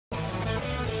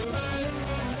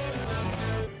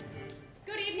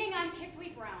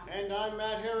And I'm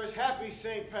Matt Harris. Happy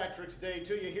St. Patrick's Day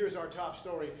to you. Here's our top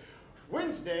story.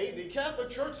 Wednesday, the Catholic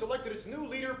Church selected its new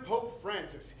leader, Pope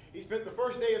Francis. He spent the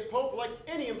first day as Pope like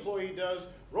any employee does,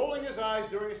 rolling his eyes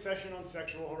during a session on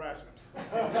sexual harassment.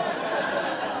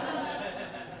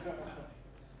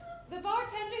 The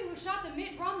bartender who shot the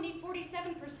Mitt Romney 47%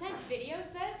 video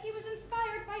says he was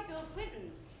inspired by Bill Clinton,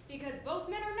 because both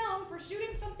men are known for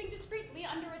shooting something discreetly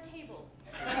under a table.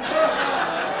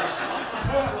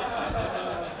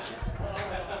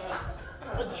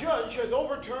 A judge has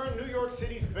overturned New York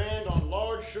City's ban on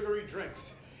large sugary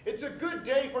drinks. It's a good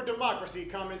day for democracy,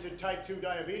 commented type 2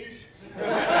 diabetes.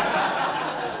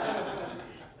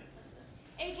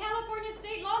 A California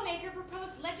state lawmaker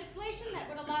proposed legislation that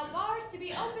would allow bars to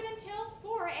be open until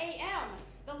 4 a.m.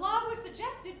 The law was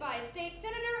suggested by State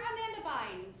Senator Amanda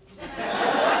Bynes.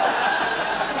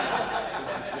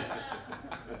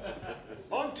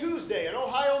 On Tuesday, an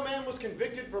Ohio man was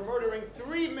convicted for murdering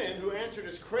 3 men who answered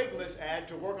his Craigslist ad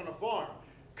to work on a farm.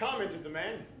 Commented the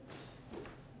man.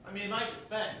 I mean, in my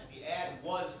defense, the ad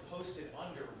was posted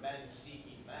under Men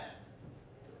Seeking Men.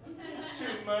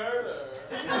 To murder.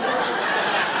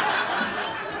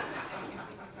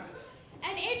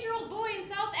 An 8-year-old boy in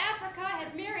South Africa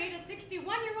has married a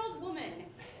 61-year-old woman.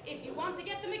 If you want to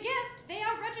get them a gift, they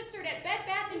are registered at Bed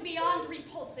Bath & Beyond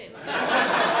Repulsive.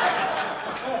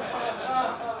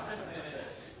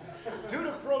 Due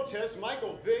to protests,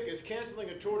 Michael Vick is canceling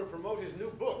a tour to promote his new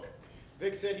book.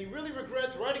 Vick said he really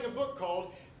regrets writing a book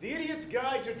called The Idiot's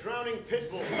Guide to Drowning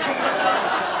Pit Bulls.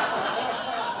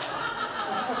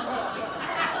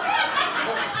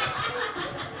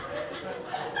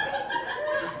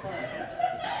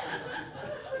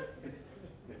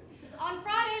 On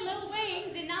Friday, Lil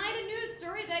Wayne denied a news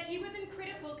story that he was in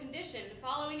critical condition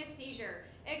following a seizure.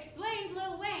 Explained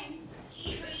Lil Wayne.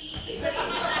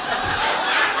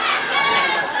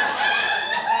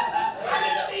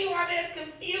 I see why there's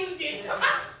confusion.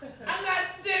 I'm not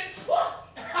sick.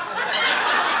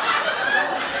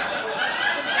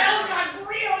 Hell's not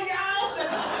real, y'all.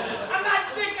 I'm not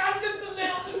sick. I'm just a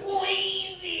little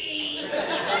queasy.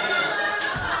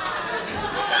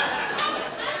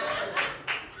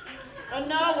 And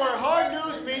now where hard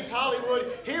news meets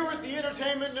Hollywood, here with the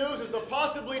entertainment news is the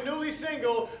possibly newly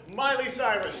single Miley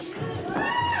Cyrus.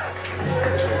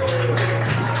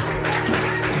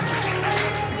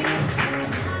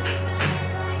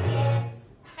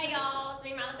 Hey y'all, it's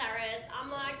me, Miley Cyrus. I'm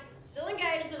like still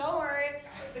engaged, so don't worry.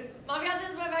 My fiance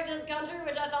just went back to his country,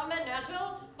 which I thought meant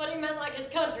Nashville, but he meant like his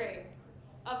country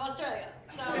of Australia.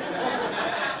 So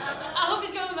I hope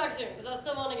he's coming back soon, because I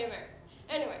still want to get married.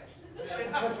 Anyway,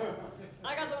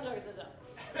 I got some jokes to tell.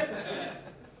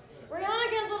 Rihanna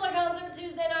canceled a concert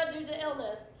Tuesday night due to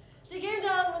illness. She came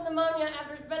down with pneumonia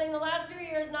after spending the last few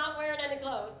years not wearing any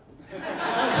clothes. I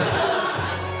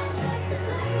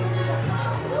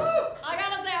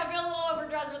gotta say, I feel a little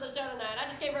overdressed for the show tonight. I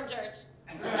just came from church.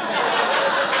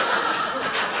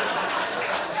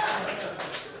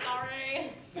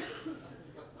 Sorry.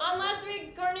 On last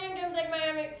week's Kourtney and Kim Take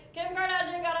Miami, Kim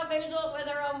Kardashian got a facial with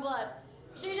her own blood.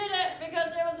 She did it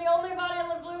because it was the only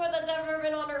bodily fluid that's ever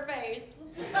been on her face.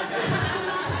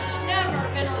 Never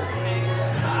been on her face.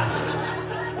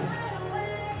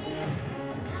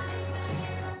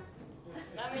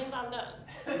 That means I'm done.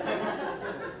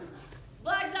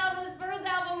 Black Sabbath's first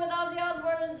album with Ozzy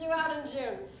Osbourne is due out in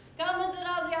June. Commented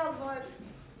Ozzy Osbourne.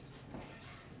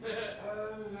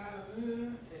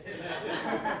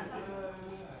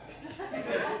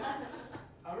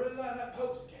 I really like that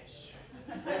Pope sketch.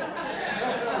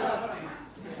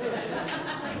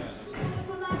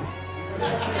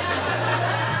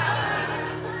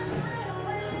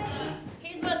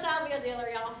 He's my salvia dealer,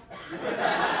 y'all.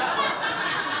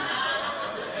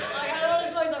 I don't know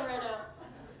his voice over right now.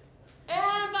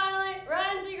 And finally,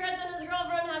 Ryan Seacrest and his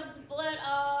girlfriend have split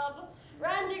up.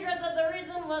 Ryan Seacrest said the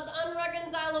reason was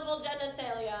unreconcilable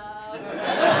genitalia.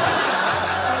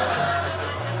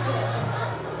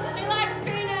 He likes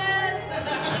penis.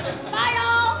 Bye,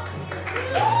 y'all.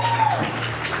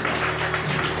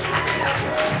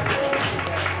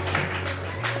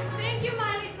 Thank you,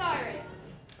 Miley Cyrus.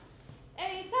 A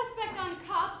suspect on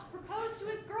cops proposed to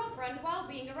his girlfriend while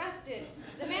being arrested.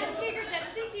 The man figured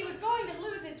that since he was going to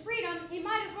lose his freedom, he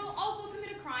might as well also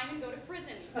commit a crime and go to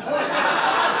prison.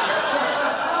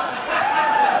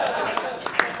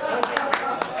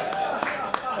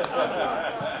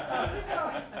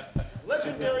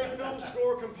 Legendary film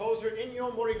score composer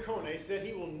Ennio Morricone said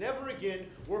he will never again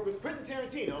work with Quentin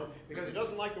Tarantino because he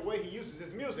doesn't like the way he uses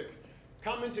his music.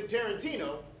 Commented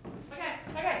Tarantino. Okay.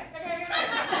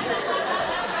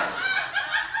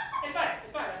 It's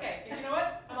fine, okay. You know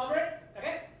what? I'm over it,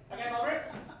 okay? I'm over it.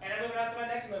 And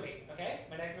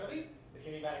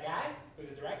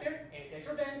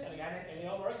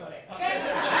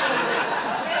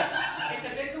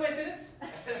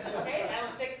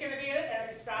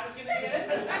Scott is gonna be in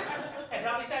it. And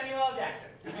probably Samuel L. Jackson.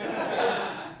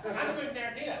 I'm Quentin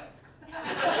Tarantino.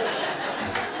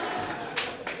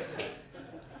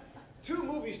 Two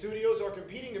movie studios are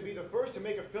competing to be the first to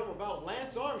make a film about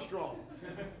Lance Armstrong.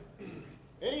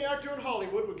 Any actor in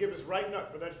Hollywood would give his right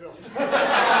nut for that film.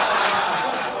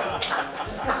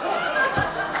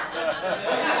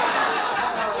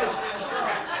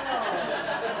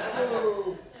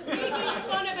 Making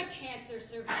fun of a cancer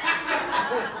survivor.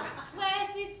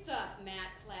 Classy stuff,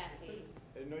 Matt, classy.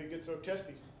 I didn't know you get so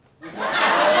testy.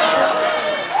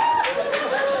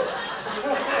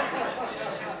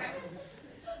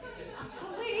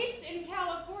 Police in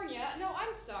California, no,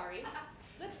 I'm sorry.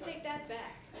 Let's take that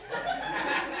back.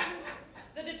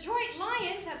 The Detroit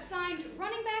Lions have signed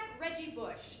running back Reggie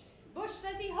Bush. Bush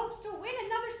says he hopes to win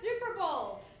another Super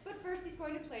Bowl, but first he's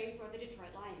going to play for the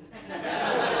Detroit Lions.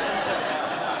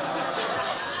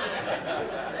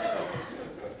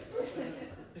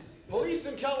 Police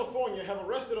in California have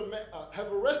arrested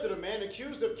a man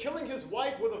accused of killing his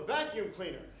wife with a vacuum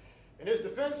cleaner. In his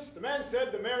defense, the man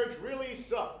said the marriage really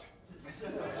sucked. 2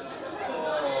 in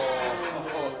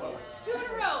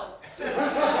a row.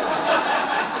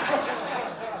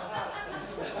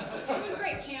 You're doing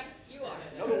great, champ. You are.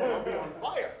 Another one will be on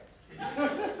fire.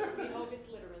 We hope it's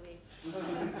literally.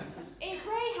 A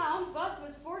Greyhound bus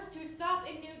was forced to stop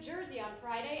in New Jersey on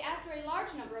Friday after a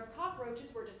large number of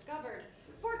cockroaches were discovered.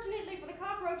 Fortunately for the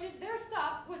cockroaches, their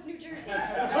stop was New Jersey.